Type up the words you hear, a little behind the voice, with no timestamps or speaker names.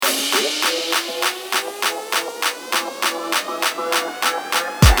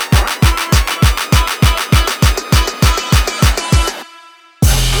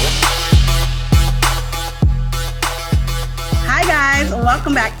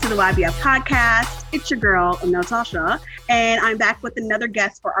Welcome back to the YBF podcast. It's your girl, Natasha, and I'm back with another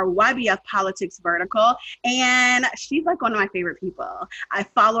guest for our YBF Politics vertical, and she's like one of my favorite people. I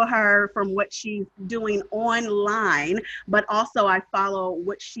follow her from what she's doing online, but also I follow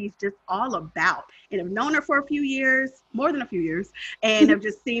what she's just all about, and I've known her for a few years, more than a few years, and I've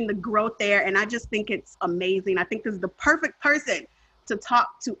just seen the growth there, and I just think it's amazing. I think this is the perfect person to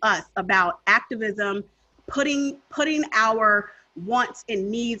talk to us about activism, putting our wants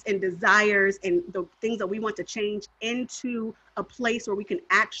and needs and desires and the things that we want to change into a place where we can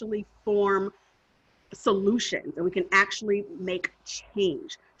actually form solutions and we can actually make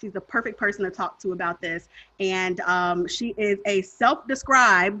change. She's the perfect person to talk to about this. And she is a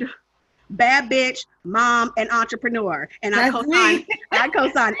self-described bad bitch, mom, and entrepreneur. And I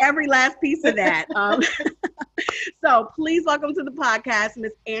co-sign every last piece of that. So please welcome to the podcast,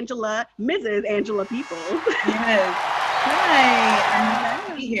 Mrs. Angela Peoples. Yes. Hi, I'm glad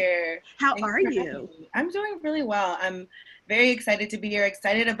to be here. How are you? I'm doing really well. I'm very excited to be here,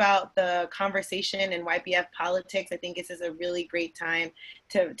 excited about the conversation in YBF politics. I think this is a really great time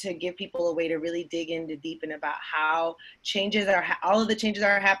to give people a way to really dig into deep and about how all of the changes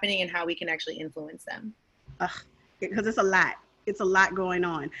are happening and how we can actually influence them. Because it's a lot. It's a lot going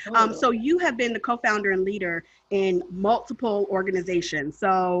on. So you have been the co-founder and leader in multiple organizations.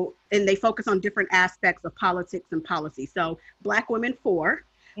 So, and they focus on different aspects of politics and policy. So Black Women For,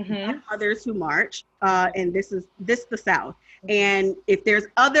 Others Who March, and this the South. And if there's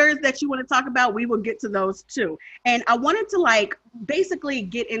others that you want to talk about, we will get to those too. And I wanted to basically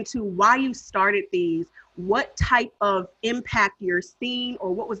get into why you started these, what type of impact you're seeing,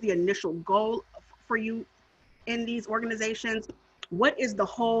 or what was the initial goal for you in these organizations. What is the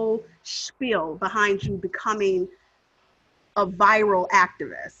whole spiel behind you becoming a viral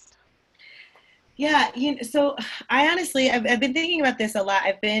activist? Yeah, so I honestly, I've been thinking about this a lot.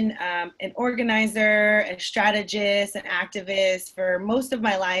 I've been an organizer, a strategist, an activist for most of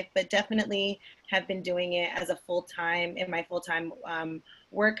my life, but definitely have been doing it as in my full-time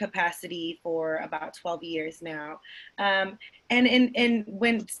work capacity for about 12 years now. And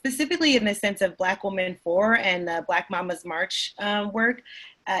when specifically in the sense of Black Women For and the Black Mamas March work,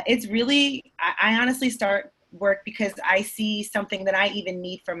 it's really, I honestly start work because I see something that I even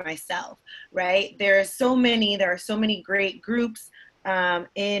need for myself, right? There are so many great groups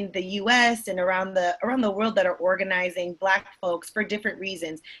in the U.S. and around the world that are organizing Black folks for different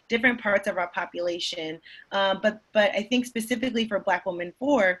reasons, different parts of our population. But I think specifically for Black Women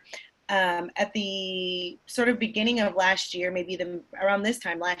For, at the sort of beginning of last year, maybe around this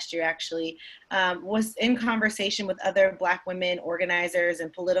time last year actually, was in conversation with other Black women organizers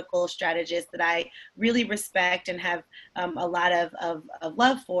and political strategists that I really respect and have a lot of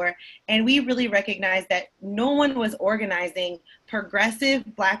love for. And we really recognized that no one was organizing progressive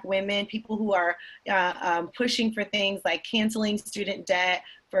Black women, people who are pushing for things like canceling student debt,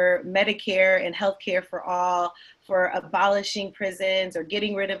 for Medicare and healthcare for all, for abolishing prisons or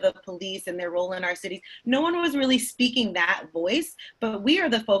getting rid of the police and their role in our cities. No one was really speaking that voice, but we are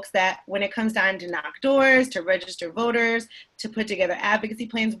the folks that, when it comes down to knock doors, to register voters, to put together advocacy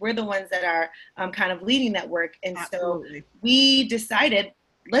plans, we're the ones that are kind of leading that work. And Absolutely. So we decided,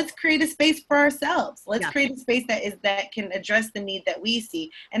 let's create a space for ourselves. Let's create a space that can address the need that we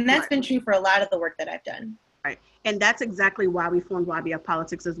see. And that's been true for a lot of the work that I've done. Right. And that's exactly why we formed YBF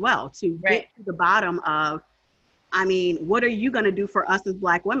Politics as well, to get to the bottom of, what are you going to do for us as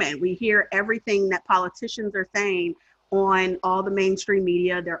Black women? We hear everything that politicians are saying on all the mainstream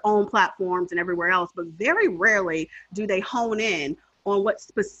media, their own platforms and everywhere else, but very rarely do they hone in on what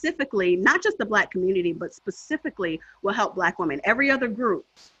specifically, not just the Black community, but specifically will help Black women. Every other group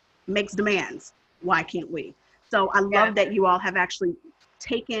makes demands. Why can't we? So I love that you all have actually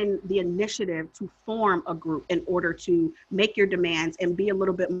taken the initiative to form a group in order to make your demands and be a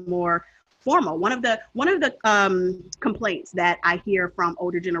little bit more formal. One of the complaints that I hear from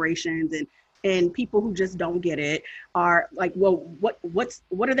older generations and people who just don't get it are like, well,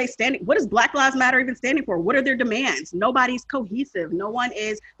 what are they standing? What is Black Lives Matter even standing for? What are their demands? Nobody's cohesive.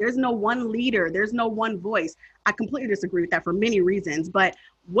 There's no one leader. There's no one voice. I completely disagree with that for many reasons, but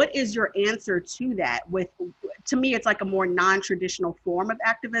what is your answer to that? To me, it's like a more non-traditional form of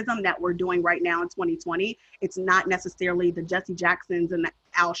activism that we're doing right now in 2020. It's not necessarily the Jesse Jacksons and the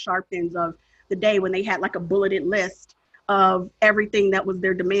Al Sharptons of the day when they had like a bulleted list of everything that was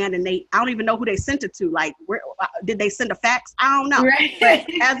their demand, and I don't even know who they sent it to. Like, did they send a fax? I don't know. Right. But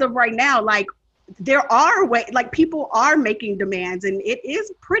as of right now, like, there are ways, like, people are making demands, and it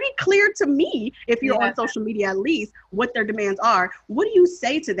is pretty clear to me, if you're on social media at least, what their demands are. What do you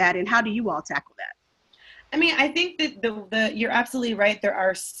say to that, and how do you all tackle that? I mean, I think that the you're absolutely right. There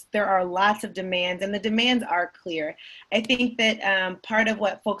are lots of demands, and the demands are clear. I think that part of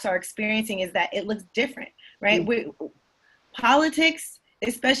what folks are experiencing is that it looks different, right? Politics,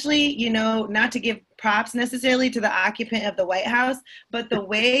 especially, not to give props necessarily to the occupant of the White House, but the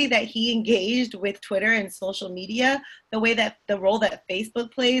way that he engaged with Twitter and social media, the role that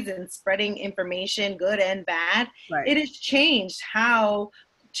Facebook plays in spreading information, good and bad, Right. it has changed how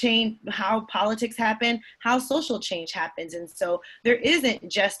politics happen, how social change happens. And so there isn't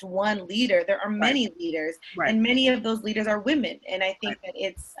just one leader, there are many leaders, and many of those leaders are women. And I think that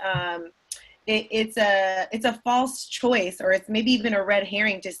it's a false choice, or it's maybe even a red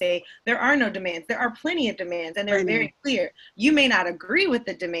herring to say there are no demands. There are plenty of demands, and they're very clear. You may not agree with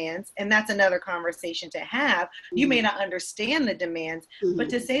the demands, and that's another conversation to have. You may not understand the demands, but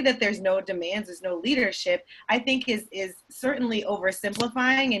to say that there's no demands, there's no leadership, I think is certainly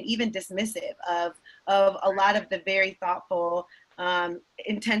oversimplifying and even dismissive of a lot of the very thoughtful,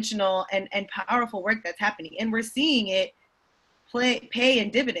 intentional, and powerful work that's happening. And we're seeing it pay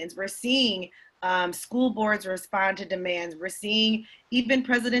in dividends. We're seeing school boards respond to demands. We're seeing even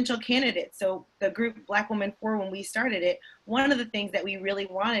presidential candidates. So the group Black Women For, when we started it, one of the things that we really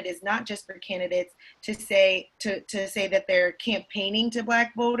wanted is not just for candidates to say that they're campaigning to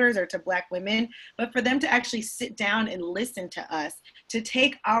Black voters or to Black women, but for them to actually sit down and listen to us, to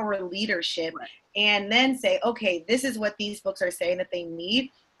take our leadership and then say, okay, this is what these folks are saying that they need.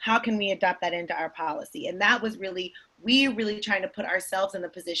 How can we adopt that into our policy? And that was we're really trying to put ourselves in the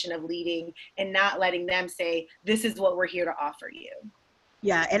position of leading and not letting them say, this is what we're here to offer you.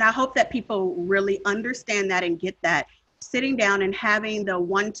 Yeah, and I hope that people really understand that and get that. Sitting down and having the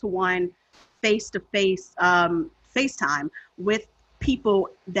one-to-one, face-to-face FaceTime with people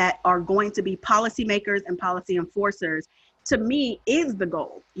that are going to be policymakers and policy enforcers, to me, is the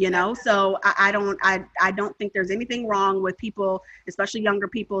goal, So I don't think there's anything wrong with people, especially younger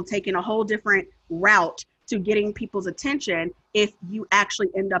people, taking a whole different route to getting people's attention if you actually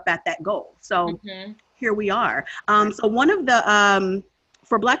end up at that goal. So here we are. So one of the,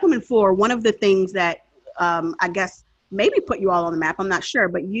 for Black Women For, one of the things that I guess maybe put you all on the map, I'm not sure,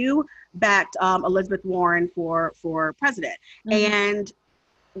 but you backed Elizabeth Warren for president. And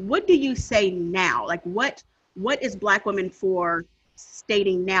what do you say now? Like what is Black Women For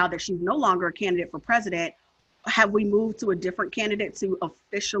stating now that she's no longer a candidate for president? Have we moved to a different candidate to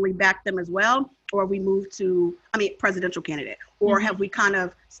officially back them as well? Or we moved to, presidential candidate? Or have we kind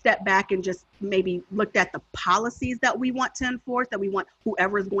of stepped back and just maybe looked at the policies that we want to enforce, that we want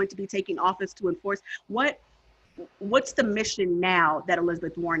whoever is going to be taking office to enforce? What's the mission now that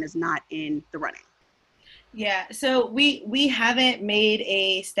Elizabeth Warren is not in the running? Yeah, so we haven't made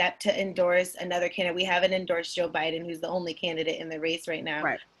a step to endorse another candidate. We haven't endorsed Joe Biden, who's the only candidate in the race right now.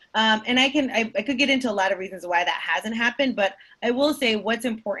 Right. And I could get into a lot of reasons why that hasn't happened, but I will say what's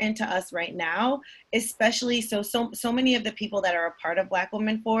important to us right now, especially so many of the people that are a part of Black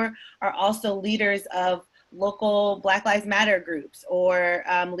Women For are also leaders of local Black Lives Matter groups, or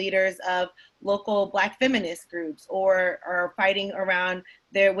leaders of local Black feminist groups, or are fighting around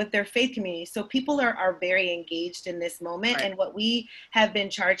with their faith community. So people are very engaged in this moment. Right. And what we have been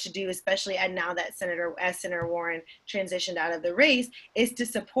charged to do, especially now that Senator Warren transitioned out of the race, is to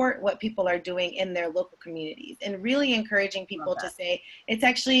support what people are doing in their local communities and really encouraging people to say, it's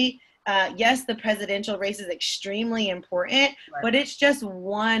actually, yes, the presidential race is extremely important, but it's just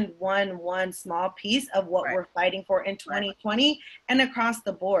one small piece of what we're fighting for in 2020 and across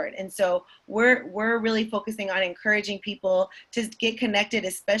the board. And so we're really focusing on encouraging people to get connected,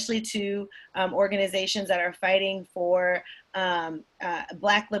 especially to organizations that are fighting for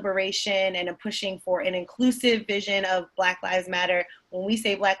Black liberation and pushing for an inclusive vision of Black Lives Matter. When we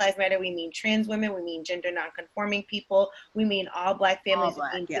say Black Lives Matter, we mean trans women, we mean gender nonconforming people, we mean all Black families,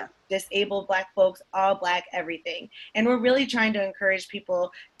 all Black, disabled Black folks, all Black everything. And we're really trying to encourage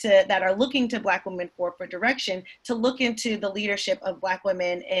people that are looking to Black Women For direction to look into the leadership of Black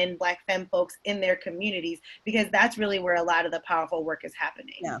women and Black femme folks in their communities, because that's really where a lot of the powerful work is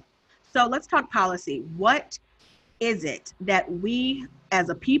happening. Yeah. So let's talk policy. What is it that we as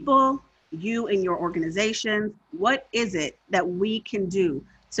a people, you and your organizations, what is it that we can do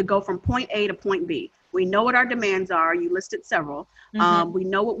to go from point A to point B? We know what our demands are. You listed several. We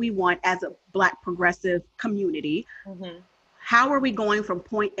know what we want as a Black progressive community. How are we going from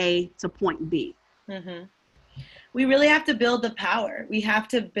point A to point B? We really have to build the power. We have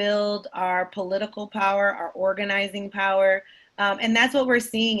to build our political power, our organizing power. And that's what we're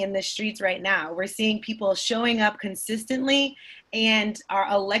seeing in the streets right now. We're seeing people showing up consistently and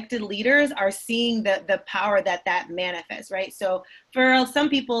our elected leaders are seeing the power that manifests, right? So for some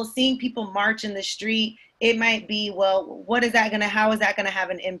people, seeing people march in the street, it might be, well, how is that gonna have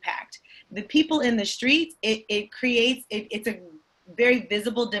an impact? The people in the streets, it's a very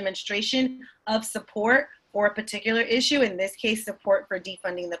visible demonstration of support for a particular issue. In this case, support for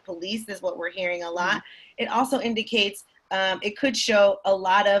defunding the police is what we're hearing a lot. It also indicates, it could show a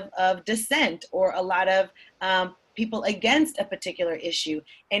lot of dissent or a lot of people against a particular issue.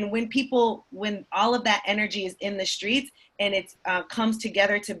 And when all of that energy is in the streets and it comes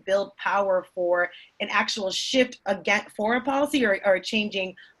together to build power for an actual shift for a policy or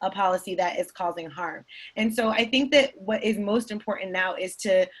changing a policy that is causing harm. And so I think that what is most important now is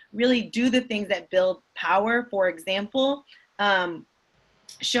to really do the things that build power. For example,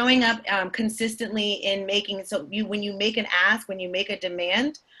 showing up consistently in when you make an ask, when you make a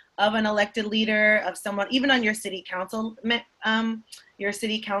demand of an elected leader, of someone, even on your city council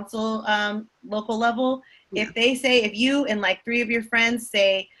local level, if you and like 3 of your friends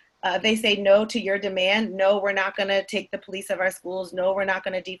say, they say no to your demand, no, we're not gonna take the police of our schools, no, we're not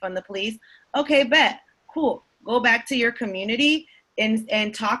gonna defund the police. Okay, bet, cool. Go back to your community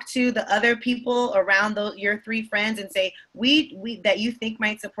and talk to the other people around your 3 friends and say, we that you think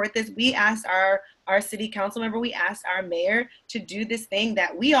might support this. We asked our city council member, we asked our mayor to do this thing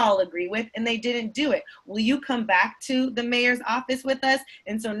that we all agree with, and they didn't do it. Will you come back to the mayor's office with us?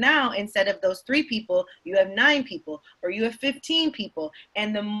 And so now, instead of those 3 people, you have 9 people, or you have 15 people.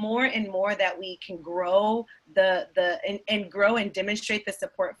 And the more and more that we can grow grow and demonstrate the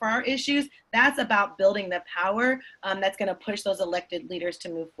support for our issues, that's about building the power that's going to push those elected leaders to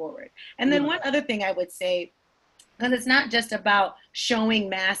move forward. And then one other thing I would say, because it's not just about showing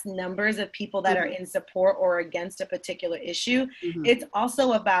mass numbers of people that are in support or against a particular issue. It's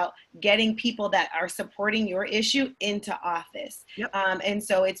also about getting people that are supporting your issue into office. And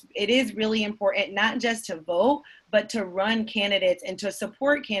so it is really important not just to vote, but to run candidates and to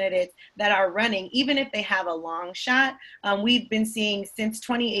support candidates that are running, even if they have a long shot. We've been seeing since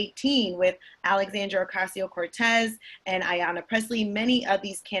 2018 with Alexandria Ocasio-Cortez and Ayanna Pressley, many of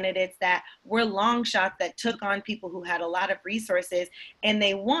these candidates that were long shots that took on people who had a lot of resources, and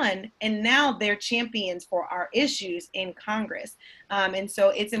they won, and now they're champions for our issues in Congress. And so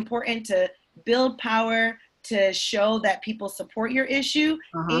it's important to build power, to show that people support your issue,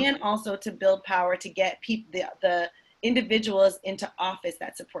 and also to build power to get the individuals into office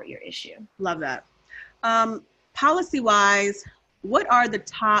that support your issue. Love that. Policy-wise, what are the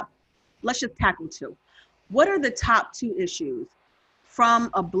top, let's just tackle 2. What are the top 2 issues from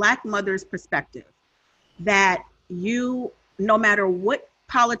a Black mother's perspective that you, no matter what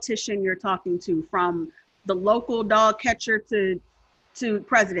politician you're talking to, from the local dog catcher to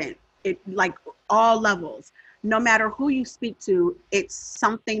president, like all levels, no matter who you speak to, it's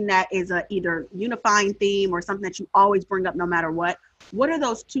something that is a either unifying theme or something that you always bring up no matter what. What are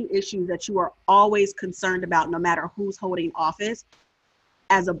those 2 issues that you are always concerned about no matter who's holding office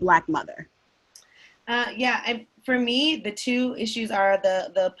as a Black mother? For me, the 2 issues are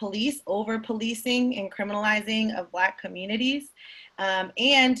the police over-policing and criminalizing of Black communities,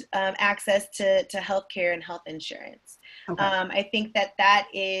 and access to healthcare and health insurance. I think that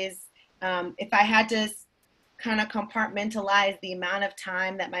is, if I had to kind of compartmentalize the amount of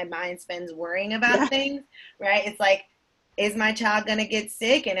time that my mind spends worrying about things, right? It's like, is my child going to get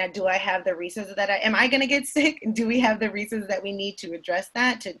sick? And do I have the resources am I going to get sick? And do we have the resources that we need to address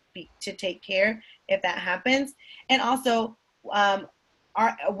that, to take care if that happens? And also, am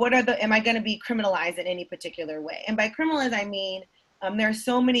I going to be criminalized in any particular way? And by criminalized, I mean, there are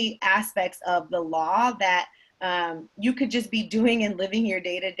so many aspects of the law that you could just be doing and living your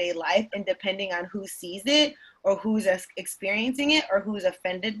day-to-day life, and depending on who sees it or who's experiencing it or who's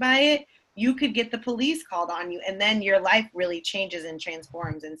offended by it, you could get the police called on you, and then your life really changes and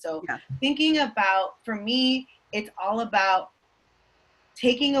transforms. And so thinking about, for me, it's all about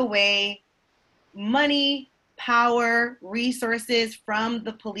taking away money, power, resources from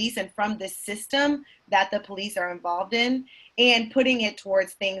the police and from the system that the police are involved in, and putting it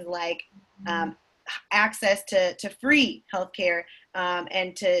towards things like access to free healthcare,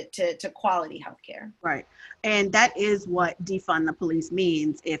 and to quality healthcare. Right. And that is what defund the police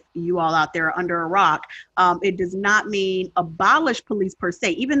means. If you all out there are under a rock, it does not mean abolish police per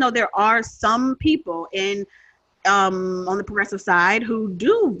se, even though there are some people on the progressive side who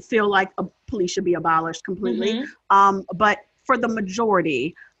do feel like police should be abolished completely. But for the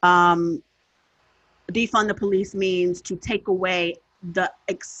majority, defund the police means to take away the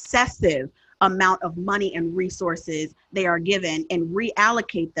excessive amount of money and resources they are given and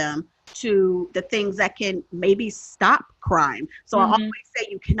reallocate them to the things that can maybe stop crime. So I always say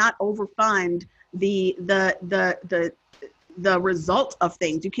you cannot overfund the result of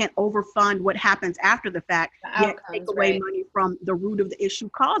things. You can't overfund what happens after the fact, yet take away money from the root of the issue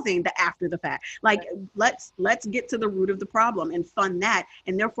causing the after the fact. Like, let's get to the root of the problem and fund that.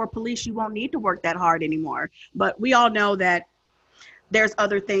 And therefore, police, you won't need to work that hard anymore. But we all know that there's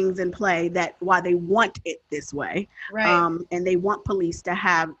other things in play that why they want it this way. And they want police to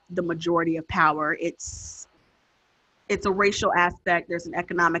have the majority of power. It's a racial aspect. There's an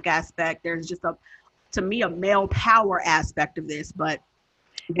economic aspect. There's just to me, a male power aspect of this, but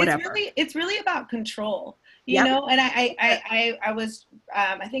whatever. It's really about control, you know. And I was,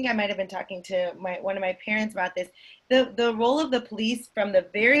 I think I might have been talking to one of my parents about this. The role of the police from the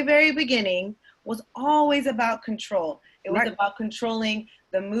very, very beginning was always about control. It was about controlling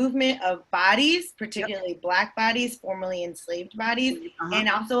the movement of bodies, particularly Black bodies, formerly enslaved bodies, and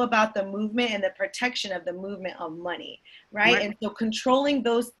also about the movement and the protection of the movement of money, right? And so controlling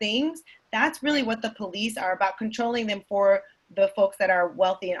those things, that's really what the police are about, controlling them for the folks that are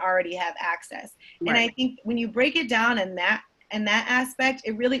wealthy and already have access. And I think when you break it down in that aspect,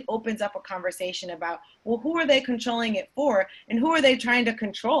 it really opens up a conversation about, well, who are they controlling it for? And who are they trying to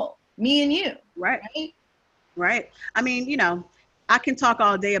control? Me and you. Right. I mean, you know, I can talk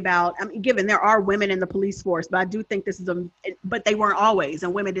all day about, I mean, given there are women in the police force, but I do think this is but they weren't always,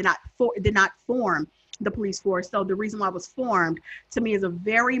 and women did not form the police force. So the reason why it was formed, to me, is a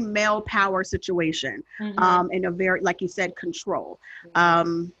very male power situation, and a very, like you said, control. I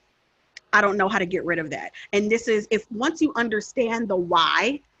don't know how to get rid of that. And this is, if once you understand the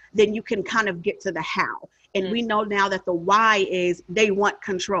why, then you can kind of get to the how. And we know now that the why is they want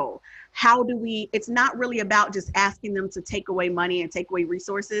control. How do we, it's not really about just asking them to take away money and take away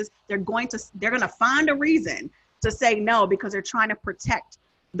resources. They're going to find a reason to say no, because they're trying to protect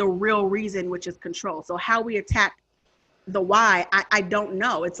the real reason, which is control. So how we attack the why, I don't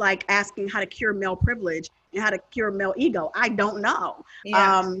know. It's like asking how to cure male privilege and how to cure male ego. I don't know.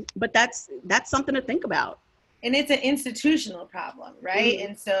 But that's something to think about. And it's an institutional problem, right?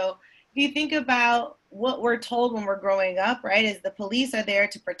 And so if you think about what we're told when we're growing up, right, is the police are there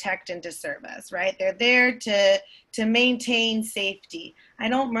to protect and to serve us, right? They're there to maintain safety. I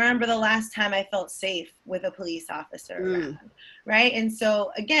don't remember the last time I felt safe with a police officer around, right? And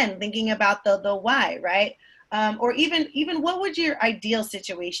so again, thinking about the why, right? Or even what would your ideal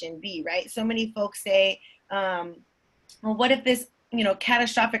situation be, right? So many folks say, well, what if this, you know,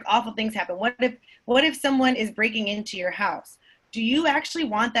 catastrophic, awful things happen? What if someone is breaking into your house? Do you actually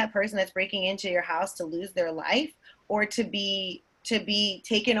want that person that's breaking into your house to lose their life or to be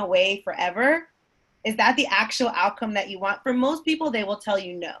taken away forever? Is that the actual outcome that you want? For most people, they will tell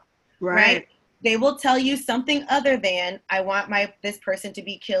you no, right? They will tell you something other than, I want this person to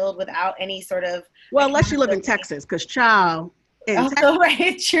be killed without any sort of. Well, unless you live in Texas, because child. Also,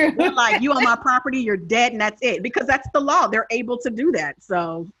 right, true. They're like, you on my property, you're dead, and that's it. Because that's the law. They're able to do that.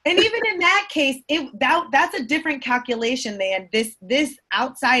 So. And even in that case, that's a different calculation than this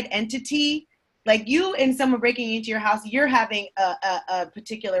outside entity. Like you and someone breaking into your house, you're having a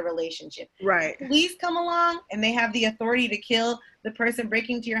particular relationship. Right. Police come along and they have the authority to kill the person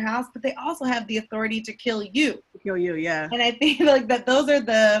breaking into your house, but they also have the authority to kill you. Kill you, yeah. And I think like that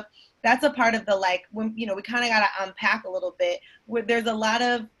that's a part of the, like, when, you know, we kind of got to unpack a little bit where there's a lot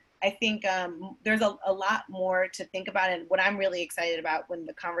of, I think there's a lot more to think about. And what I'm really excited about when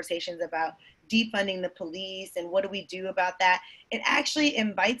the conversation's about defunding the police and what do we do about that, it actually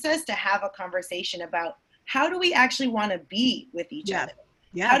invites us to have a conversation about how do we actually want to be with each other?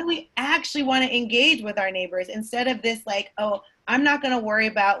 Yeah. How do we actually want to engage with our neighbors instead of this like, oh, I'm not going to worry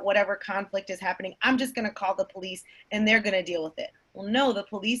about whatever conflict is happening. I'm just going to call the police and they're going to deal with it. Well, no, the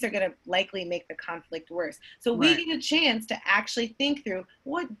police are going to likely make the conflict worse. So we get a chance to actually think through,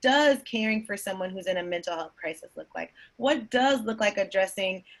 what does caring for someone who's in a mental health crisis look like? What does look like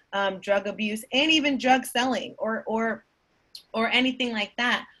addressing drug abuse and even drug selling or anything like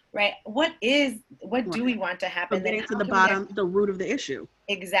that, right? What do we want to happen? So getting to the bottom, the root of the issue.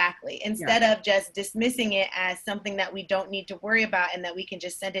 Exactly. Instead of just dismissing it as something that we don't need to worry about and that we can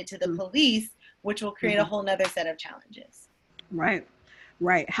just send it to the police, which will create a whole nother set of challenges. Right.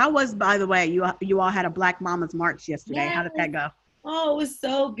 How was, by the way, you all had a Black Mamas March yesterday. How did that go? Oh, it was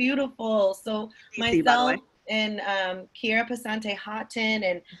so beautiful. So myself and Kiera Pasante Houghton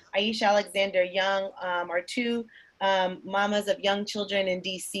and Aisha Alexander Young are two mamas of young children in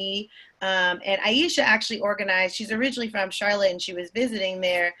DC. And Aisha actually organized, she's originally from Charlotte and she was visiting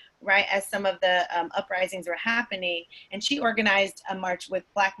there right as some of the uprisings were happening. And she organized a march with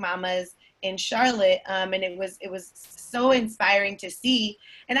Black mamas in Charlotte, and it was so inspiring to see.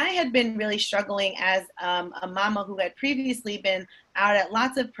 And I had been really struggling as a mama who had previously been out at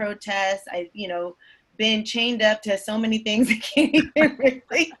lots of protests. I, been chained up to so many things I can't even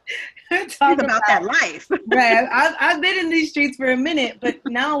really talk about that life. Right. I've been in these streets for a minute, but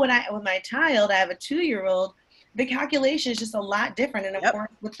now with my child, I have a 2-year-old, the calculation is just a lot different. And of Yep. course,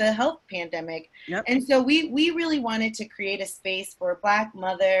 with the health pandemic. Yep. And so we really wanted to create a space for Black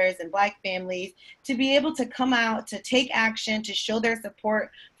mothers and Black families to be able to come out, to take action, to show their support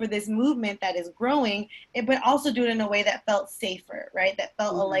for this movement that is growing, but also do it in a way that felt safer, right? That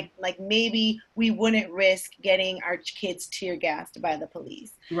felt like maybe we wouldn't risk getting our kids tear gassed by the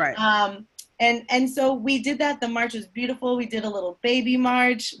police. Right. And so we did that. The march was beautiful. We did a little baby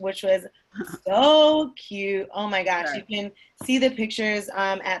march, which was so cute. Oh my gosh. Right. You can see the pictures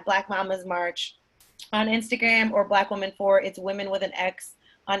at Black Mamas March on Instagram, or Black Women For. It's women with an X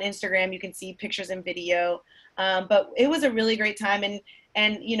on Instagram. You can see pictures and video. But it was a really great time. And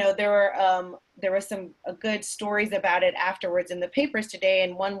there were some good stories about it afterwards in the papers today.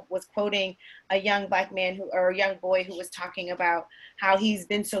 And one was quoting a young Black man or a young boy who was talking about how he's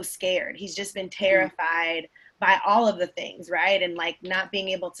been so scared. He's just been terrified by all of the things, right? And like not being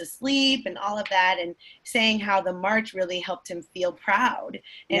able to sleep and all of that, and saying how the march really helped him feel proud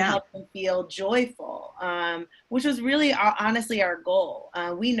and helped him feel joyful, which was really honestly our goal.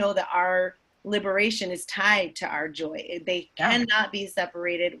 We know that our liberation is tied to our joy. They cannot be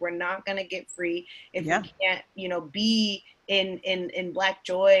separated. We're not going to get free if we can't, be in Black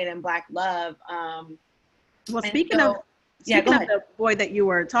joy and in Black love. Well, speaking of the boy that you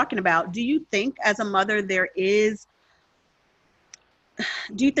were talking about, do you think as a mother there's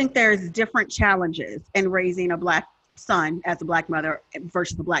different challenges in raising a Black son as a Black mother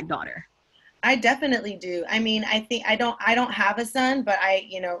versus a Black daughter? I definitely do. I mean, I think I don't have a son, but I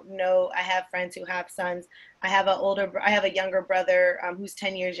know I have friends who have sons. I have a younger brother who's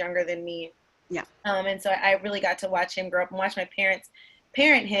 10 years younger than me. Yeah. And so I really got to watch him grow up and watch my parents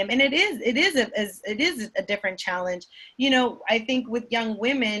parent him. And it is a different challenge. I think with young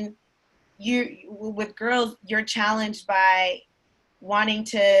women, with girls, you're challenged by wanting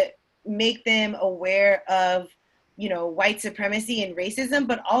to make them aware of white supremacy and racism,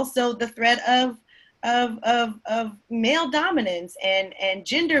 but also the threat of male dominance and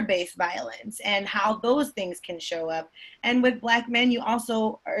gender-based violence and how those things can show up. And with Black men, you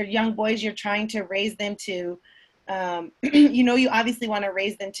also are young boys, you're trying to raise them to, you obviously want to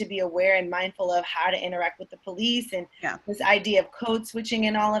raise them to be aware and mindful of how to interact with the police and this idea of code switching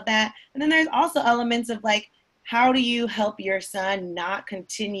and all of that. And then there's also elements of like, how do you help your son not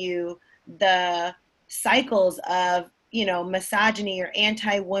continue the cycles of misogyny or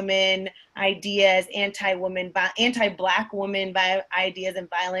anti-woman ideas, anti-Black woman ideas and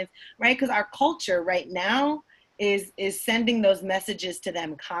violence, right? Because our culture right now is sending those messages to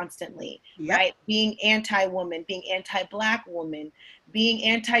them constantly, right? Being anti-woman, being anti-Black woman, being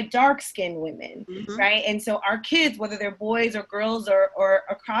anti-dark-skinned women, right? And so our kids, whether they're boys or girls or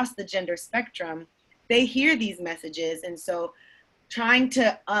across the gender spectrum, they hear these messages. And so trying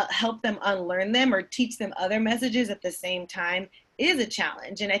to help them unlearn them or teach them other messages at the same time is a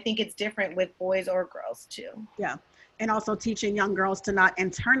challenge. And I think it's different with boys or girls too. Yeah. And also teaching young girls to not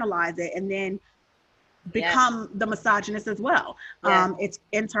internalize it and then become the misogynist as well. It's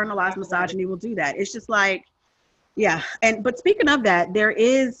internalized misogyny will do that. It's just like, but speaking of that, there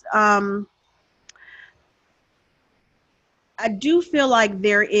is, I do feel like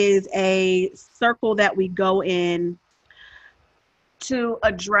there is a circle that we go in to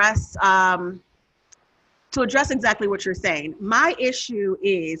address exactly what you're saying. My issue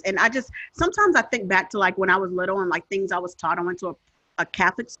is, and sometimes I think back to like when I was little and like things I was taught. I went to a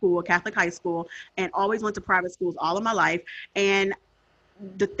Catholic school, a Catholic high school, and always went to private schools all of my life. And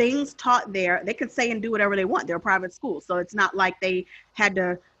the things taught there, they could say and do whatever they want. They're private schools. So it's not like they had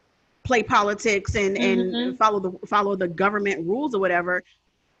to play politics and follow the government rules or whatever.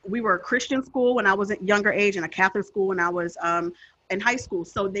 We were a Christian school when I was at younger age and a Catholic school when I was in high school.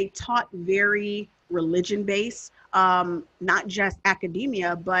 So they taught very religion-based, not just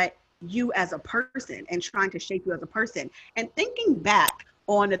academia, but you as a person and trying to shape you as a person. And thinking back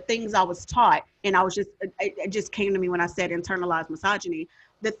on the things I was taught, and it just came to me when I said internalized misogyny,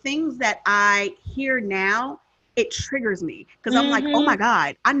 the things that I hear now, it triggers me because I'm like, oh my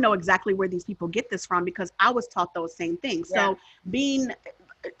God, I know exactly where these people get this from because I was taught those same things. So being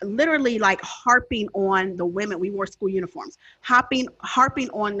literally like harping on the women, we wore school uniforms, harping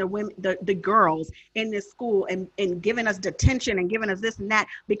on the women, the girls in this school and giving us detention and giving us this and that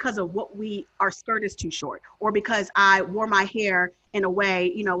because of our skirt is too short, or because I wore my hair in a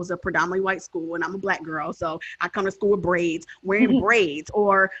way, you know, it was a predominantly white school and I'm a black girl. So I come to school with braids, wearing braids,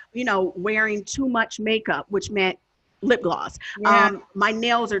 or, you know, wearing too much makeup, which meant lip gloss. Yeah. My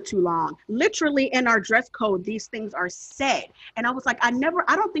nails are too long. Literally in our dress code, these things are said. And I was like, I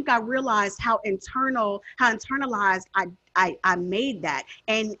don't think I realized how internalized I made that.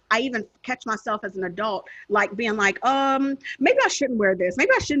 And I even catch myself as an adult, like being like, maybe I shouldn't wear this.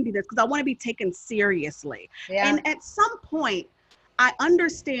 Maybe I shouldn't be this because I want to be taken seriously. Yeah. And at some point, I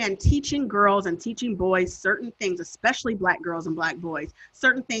understand teaching girls and teaching boys certain things, especially black girls and black boys,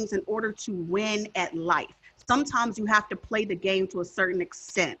 certain things in order to win at life. Sometimes you have to play the game to a certain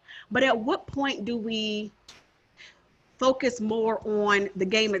extent. But at what point do we focus more on the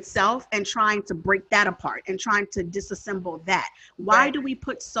game itself and trying to break that apart and trying to disassemble that? Why do we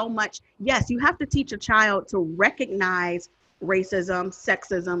put so much? Yes, you have to teach a child to recognize racism,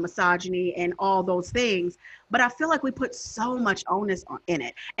 sexism, misogyny, and all those things. But I feel like we put so much onus in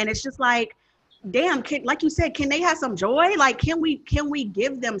it. And it's just like, damn, like you said, can they have some joy? Like, can we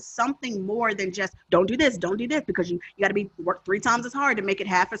give them something more than just don't do this because you got to work 3 times as hard to make it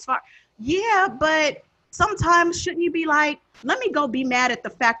half as far. Yeah, but sometimes shouldn't you be like, let me go be mad at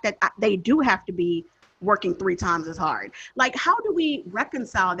the fact that they do have to be working 3 times as hard? Like, how do we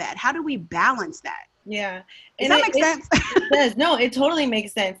reconcile that? How do we balance that? Yeah. Does that make sense? It does. No, it totally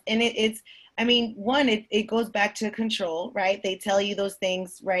makes sense. And it's, I mean, one, it goes back to control, right? They tell you those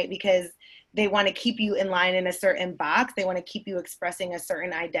things, right? Because they want to keep you in line in a certain box. They want to keep you expressing a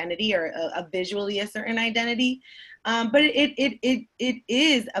certain identity or a visually a certain identity. But it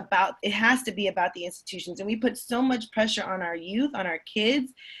is about, it has to be about the institutions. And we put so much pressure on our youth, on our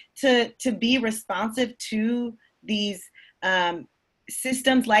kids to be responsive to these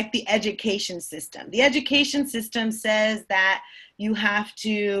systems like the education system. The education system says that you have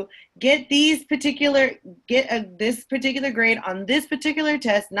to get this particular grade on this particular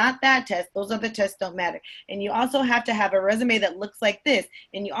test, not that test. Those other tests don't matter. And you also have to have a resume that looks like this.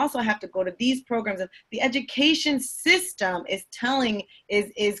 And you also have to go to these programs. The education system is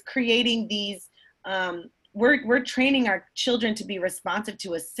creating these, we're training our children to be responsive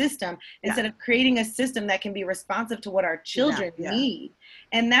to a system instead of creating a system that can be responsive to what our children need.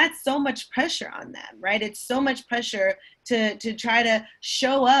 And that's so much pressure on them, right? It's so much pressure to try to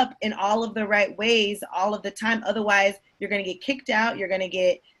show up in all of the right ways all of the time. Otherwise, you're going to get kicked out. You're going to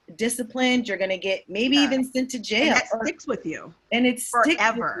get disciplined. You're going to get maybe even sent to jail. And that sticks with you. And it sticks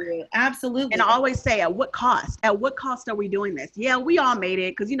forever. With you. Absolutely. And I always say, at what cost? At what cost are we doing this? Yeah, we all made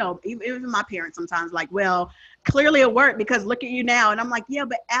it. Because, you know, even my parents sometimes like, well, clearly it worked because look at you now. And I'm like, yeah,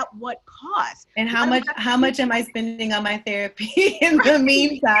 but at what cost? And how much am I spending on my therapy in the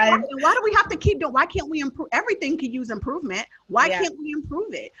meantime? Why do we have to keep doing? Why can't we improve? Everything could use improvement. Why can't we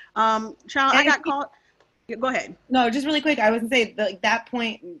improve it? Child, I got called. Go ahead. No, just really quick. I was gonna say that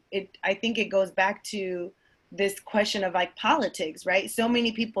point. I think it goes back to this question of like politics, right? So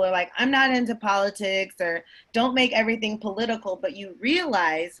many people are like, I'm not into politics, or don't make everything political. But you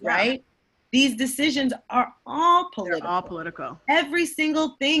realize, right? These decisions are all political. They're all political. Every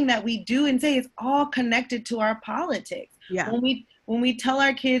single thing that we do and say is all connected to our politics. Yeah. When we tell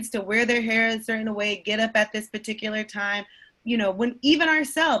our kids to wear their hair a certain way, get up at this particular time, you know, when even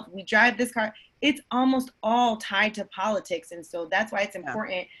ourselves, we drive this car, it's almost all tied to politics. And so that's why it's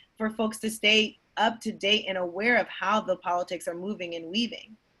important for folks to stay up to date and aware of how the politics are moving and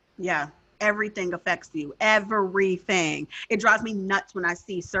weaving. Yeah. Everything affects you. Everything. It drives me nuts when I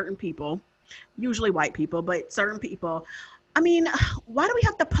see certain people, usually white people, but certain people. I mean, why do we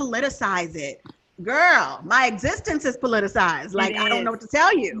have to politicize it? Girl, my existence is politicized. Like, I don't know what to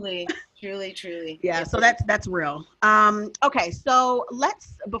tell you. Truly. Yeah, so that's real. Okay, so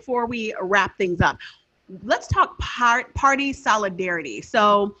before we wrap things up, let's talk party solidarity.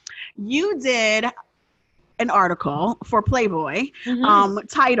 So you did an article for Playboy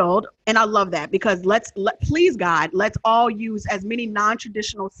titled, and I love that because please God, let's all use as many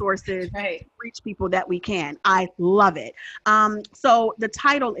non-traditional sources to reach people that we can. I love it. So the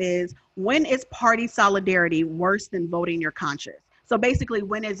title is, when is party solidarity worse than voting your conscience? So basically,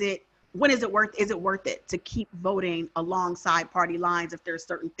 when is it worth it to keep voting alongside party lines if there's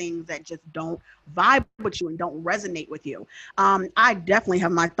certain things that just don't vibe with you and don't resonate with you? I definitely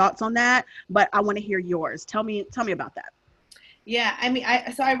have my thoughts on that, but I want to hear yours. Tell me about that. Yeah, I mean,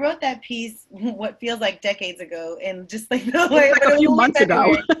 I wrote that piece what feels like decades ago, and just like a few months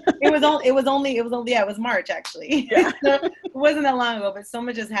ago. It was March actually. Yeah. So it wasn't that long ago, but so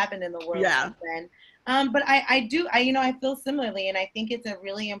much has happened in the world since then. But I feel similarly, and I think it's a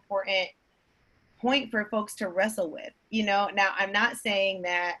really important point for folks to wrestle with. You know, now I'm not saying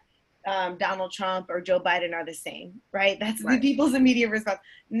that Donald Trump or Joe Biden are the same, right? That's Right. the people's immediate response.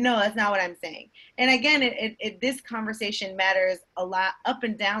 No, that's not what I'm saying. And again, this conversation matters a lot up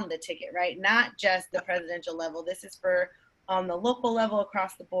and down the ticket, right? Not just the presidential level. This is for on the local level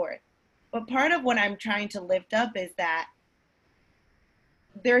across the board. But part of what I'm trying to lift up is that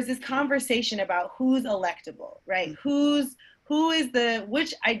there's this conversation about who's electable, right?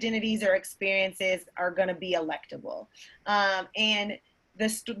 Which identities or experiences are going to be electable. And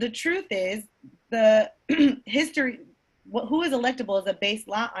the truth is the history, who is electable is a based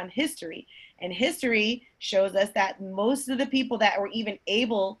lot on history. And history shows us that most of the people that were even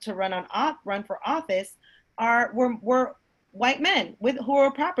able to run for office were white men who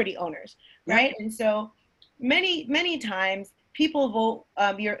are property owners, right? Yep. And so many times people vote,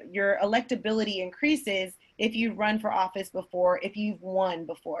 your electability increases if you run for office before, if you've won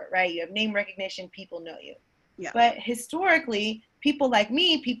before, right? You have name recognition, people know you. Yeah. But historically, people like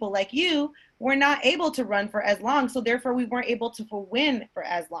me, people like you, were not able to run for as long. So therefore we weren't able to win for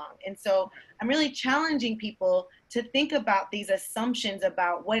as long. And so I'm really challenging people to think about these assumptions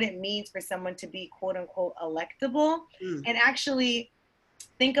about what it means for someone to be quote unquote electable, and actually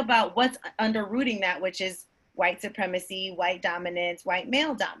think about what's underrooting that, which is white supremacy, white dominance, white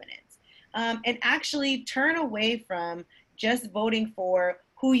male dominance, and actually turn away from just voting for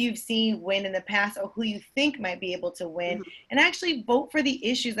who you've seen win in the past or who you think might be able to win, and actually vote for the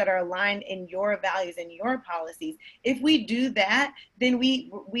issues that are aligned in your values and your policies. If we do that, then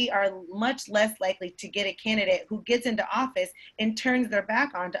we are much less likely to get a candidate who gets into office and turns their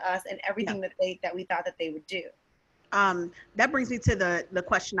back onto us and everything that we thought that they would do. That brings me to the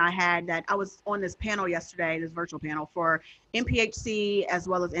question I had, that I was on this panel yesterday, this virtual panel for NPHC as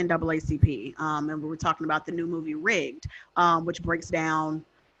well as NAACP. And we were talking about the new movie Rigged, which breaks down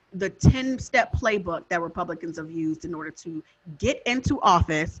the 10-step playbook that Republicans have used in order to get into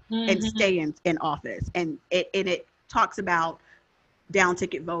office and stay in office. And it talks about down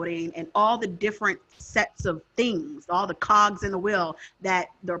ticket voting and all the different sets of things, all the cogs in the wheel that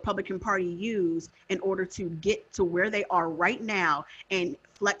the Republican Party used in order to get to where they are right now and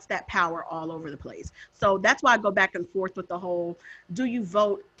flex that power all over the place. So that's why I go back and forth with the whole, do you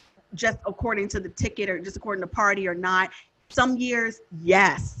vote just according to the ticket or just according to party or not? Some years,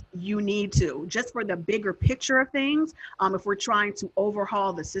 yes, you need to, just for the bigger picture of things. If we're trying to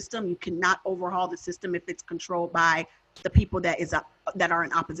overhaul the system, you cannot overhaul the system if it's controlled by the people that are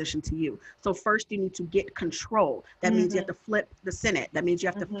in opposition to you. So first you need to get control. That means you have to flip the Senate. That means you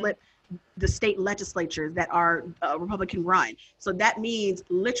have to flip the state legislatures that are Republican run. So that means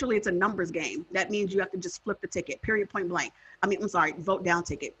literally it's a numbers game. That means you have to just flip the ticket, period, point blank. Vote down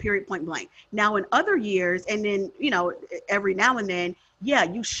ticket, period, point blank. Now in other years, and then, every now and then, yeah,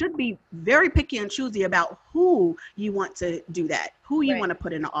 you should be very picky and choosy about who you want to do that, who you want to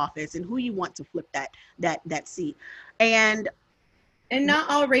put in the office, and who you want to flip that seat. And not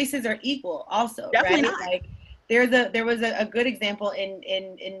all races are equal also, definitely right? Not. Like there was a good example in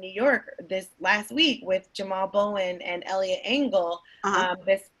New York this last week with Jamal Bowen and Elliot Engel,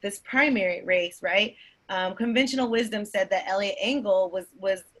 this primary race, right? Conventional wisdom said that Elliot Engel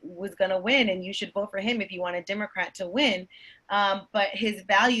was going to win, and you should vote for him if you want a Democrat to win. But his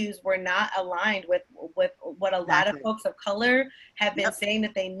values were not aligned with what a lot of folks of color have been saying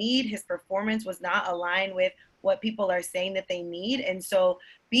that they need. His performance was not aligned with what people are saying that they need. And so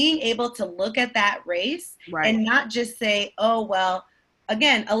being able to look at that race and not just say, oh, well,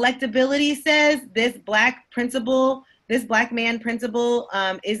 again, electability says this black man principal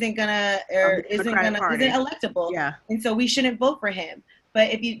isn't electable. Yeah. And so we shouldn't vote for him. But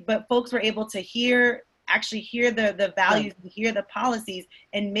folks were able to actually hear the values, hear the policies,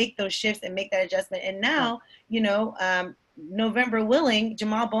 and make those shifts and make that adjustment. And now, November willing,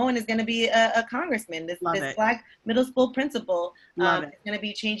 Jamal Bowen is going to be a congressman. This black middle school principal is going to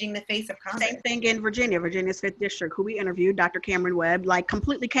be changing the face of Congress. Same thing in Virginia's 5th district, who we interviewed, Dr. Cameron Webb,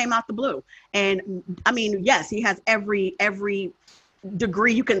 completely came out the blue. And yes, he has every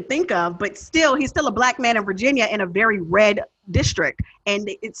degree you can think of, but he's still a black man in Virginia in a very red district. And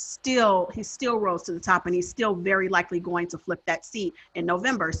he still rose to the top, and he's still very likely going to flip that seat in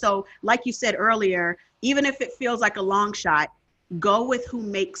November. So like you said earlier, even if it feels like a long shot, go with who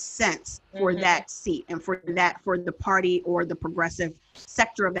makes sense for that seat and for the party or the progressive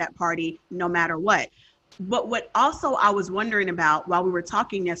sector of that party, no matter what. But what also I was wondering about while we were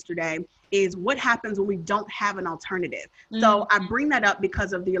talking yesterday is what happens when we don't have an alternative. So I bring that up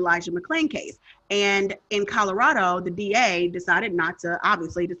because of the Elijah McClain case. And in Colorado, the DA decided not to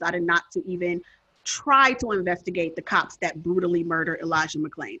even try to investigate the cops that brutally murdered Elijah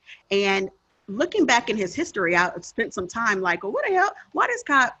McClain. And looking back in his history, I spent some time what the hell? Why this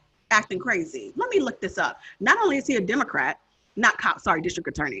cop acting crazy. Let me look this up. Not only is he a Democrat, not cop, sorry, district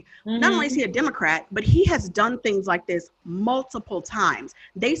attorney. Not only is he a Democrat, but he has done things like this multiple times.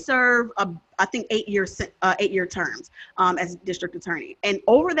 They serve, I think, 8-year terms as district attorney. And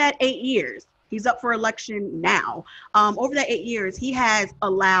over that 8 years, he's up for election now. Over that 8 years, he has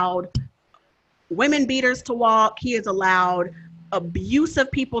allowed women beaters to walk. He has allowed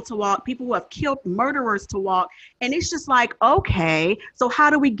abusive people to walk, people who have killed murderers to walk. And it's just like, okay, so how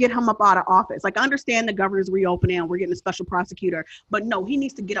do we get him up out of office? Like, I understand the governor's reopening and we're getting a special prosecutor, but no, he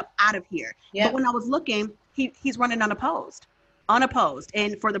needs to get up out of here. Yep. But when I was looking, he's running unopposed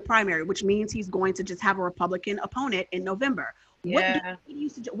and for the primary, which means he's going to just have a Republican opponent in November. Yeah.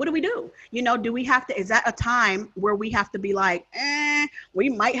 What do we do? You know, do we have to, is that a time where we have to be like, we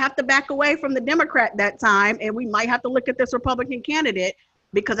might have to back away from the Democrat that time, and we might have to look at this Republican candidate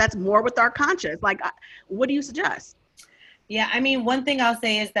because that's more with our conscience. Like, what do you suggest? Yeah, I mean, one thing I'll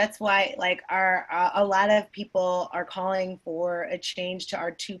say is that's why, like, a lot of people are calling for a change to our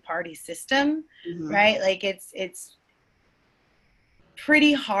two-party system, right? Like, it's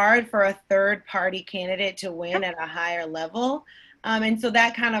pretty hard for a third party candidate to win at a higher level. And so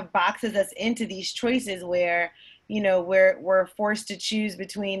that kind of boxes us into these choices where, you know, we're forced to choose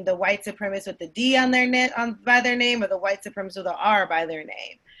between the white supremacist with the D on their by their name or the white supremacist with the R by their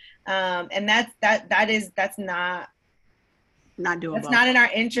name. And that's not doable. It's not in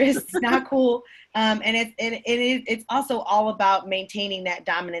our interest. It's not cool. And it's also all about maintaining that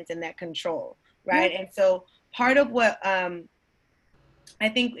dominance and that control, right? And so part of what I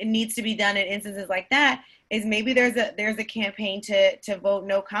think it needs to be done in instances like that is maybe there's a campaign to vote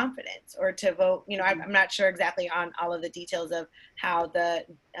no confidence or to vote, you know, I'm not sure exactly on all of the details of how the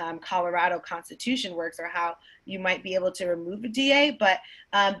Colorado Constitution works or how you might be able to remove a DA, but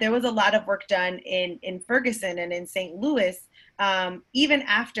there was a lot of work done in Ferguson and in St. Louis, even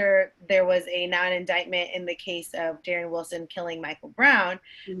after there was a non-indictment in the case of Darren Wilson killing Michael Brown.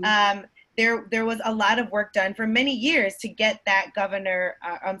 There was a lot of work done for many years to get that governor,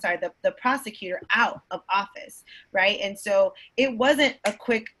 the prosecutor out of office, right? And so it wasn't a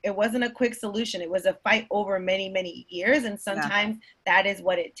quick solution. It was a fight over many, many years, and sometimes that is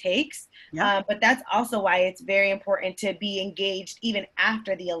what it takes. But that's also why it's very important to be engaged even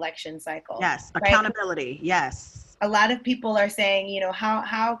after the election cycle. Yes, accountability. Right? Yes. A lot of people are saying, you know,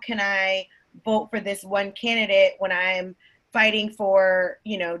 how can I vote for this one candidate when I'm fighting for,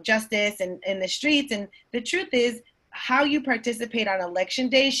 you know, justice and in the streets? And the truth is, how you participate on election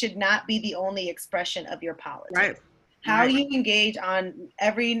day should not be the only expression of your politics. Right. How you engage on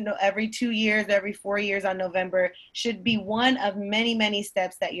every 2 years, every 4 years on November should be one of many, many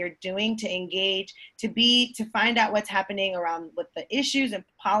steps that you're doing to engage, to find out what's happening around with the issues and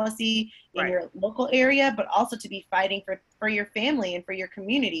policy in your local area, but also to be fighting for your family and for your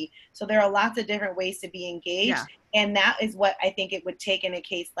community. So there are lots of different ways to be engaged. Yeah. And that is what I think it would take in a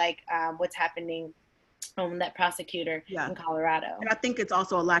case like what's happening that prosecutor in Colorado. And I think it's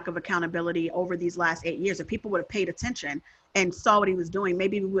also a lack of accountability over these last 8 years. If people would have paid attention and saw what he was doing,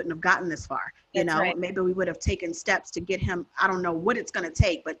 maybe we wouldn't have gotten this far. Maybe we would have taken steps to get him. I don't know what it's going to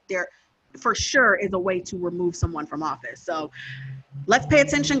take, but there for sure is a way to remove someone from office. So let's pay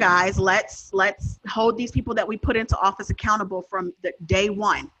attention, guys. Let's hold these people that we put into office accountable from the day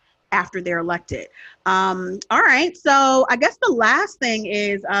one after they're elected. All right. So I guess the last thing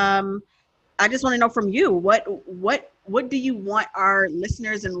is, I just want to know from you, what do you want our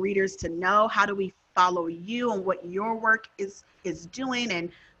listeners and readers to know? How do we follow you and what your work is doing,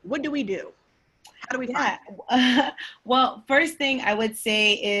 and what do we do? How do we find? Well, first thing I would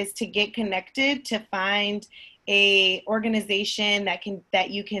say is to get connected, to find a organization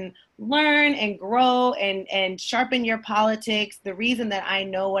that you can learn and grow and sharpen your politics. The reason that I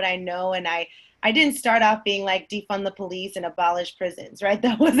know what I know, and I didn't start off being like defund the police and abolish prisons, right?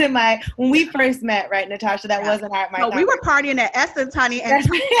 That wasn't when we first met, right, Natasha? That wasn't my. No, we were partying at Essence, honey, and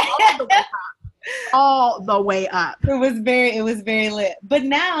all the way up. It was very lit. But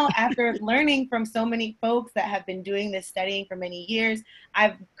now, after learning from so many folks that have been doing this studying for many years,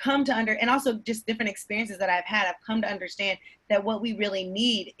 I've come to and also just different experiences that I've had, I've come to understand that what we really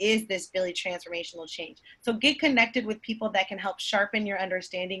need is this really transformational change. So get connected with people that can help sharpen your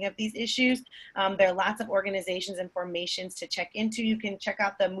understanding of these issues. There are lots of organizations and formations to check into. You can check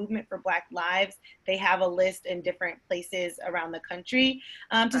out the Movement for Black Lives. They have a list in different places around the country.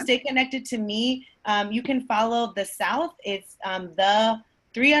 To stay connected to me, you can follow The South. It's the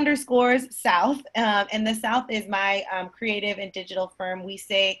 3_South. And The South is my creative and digital firm. We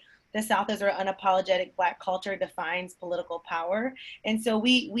say the South is where unapologetic Black culture defines political power. And so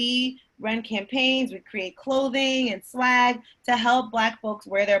we run campaigns, we create clothing and swag to help Black folks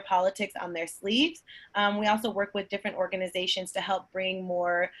wear their politics on their sleeves. We also work with different organizations to help bring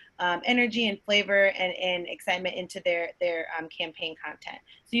more energy and flavor and excitement into their campaign content.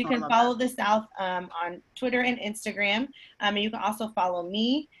 So you can follow the South on Twitter and Instagram. And you can also follow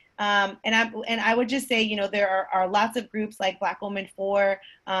me. And I would just say, there are lots of groups like Black Women For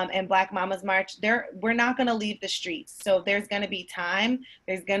and Black Mamas March. We're not going to leave the streets. So there's going to be time,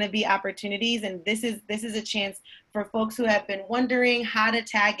 there's going to be opportunities, and this is a chance for folks who have been wondering how to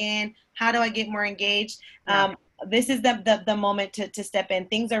tag in, how do I get more engaged. This is the moment to step in.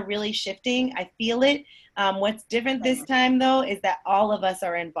 Things are really shifting. I feel it. What's different this time, though, is that all of us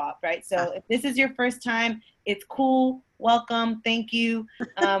are involved, right? So if this is your first time, it's cool. Welcome. Thank you.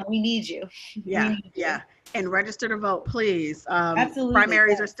 We need you. Yeah. And register to vote, please. Absolutely.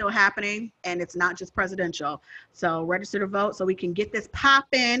 Primaries are still happening, and it's not just presidential. So register to vote so we can get this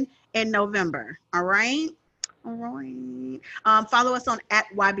popping in November. All right. Follow us on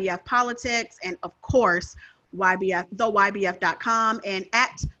 @YBF Politics, and of course, YBF.com and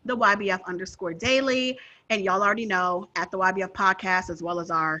 @the YBF_daily. And y'all already know @the YBF podcast, as well as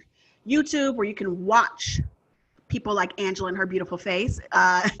our YouTube, where you can watch people like Angela and her beautiful face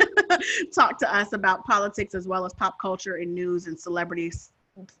talk to us about politics, as well as pop culture and news and celebrities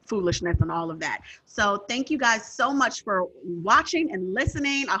foolishness and all of that. So thank you guys so much for watching and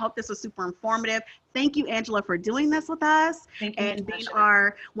listening. I hope this was super informative. Thank you, Angela, for doing this with us and being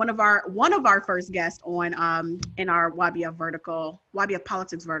one of our first guests on in our YBF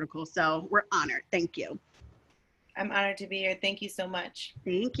Politics vertical. So we're honored. Thank you. I'm honored to be here. Thank you so much.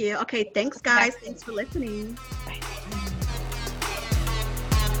 Thank you. Okay, thanks guys. Thanks for listening. Bye.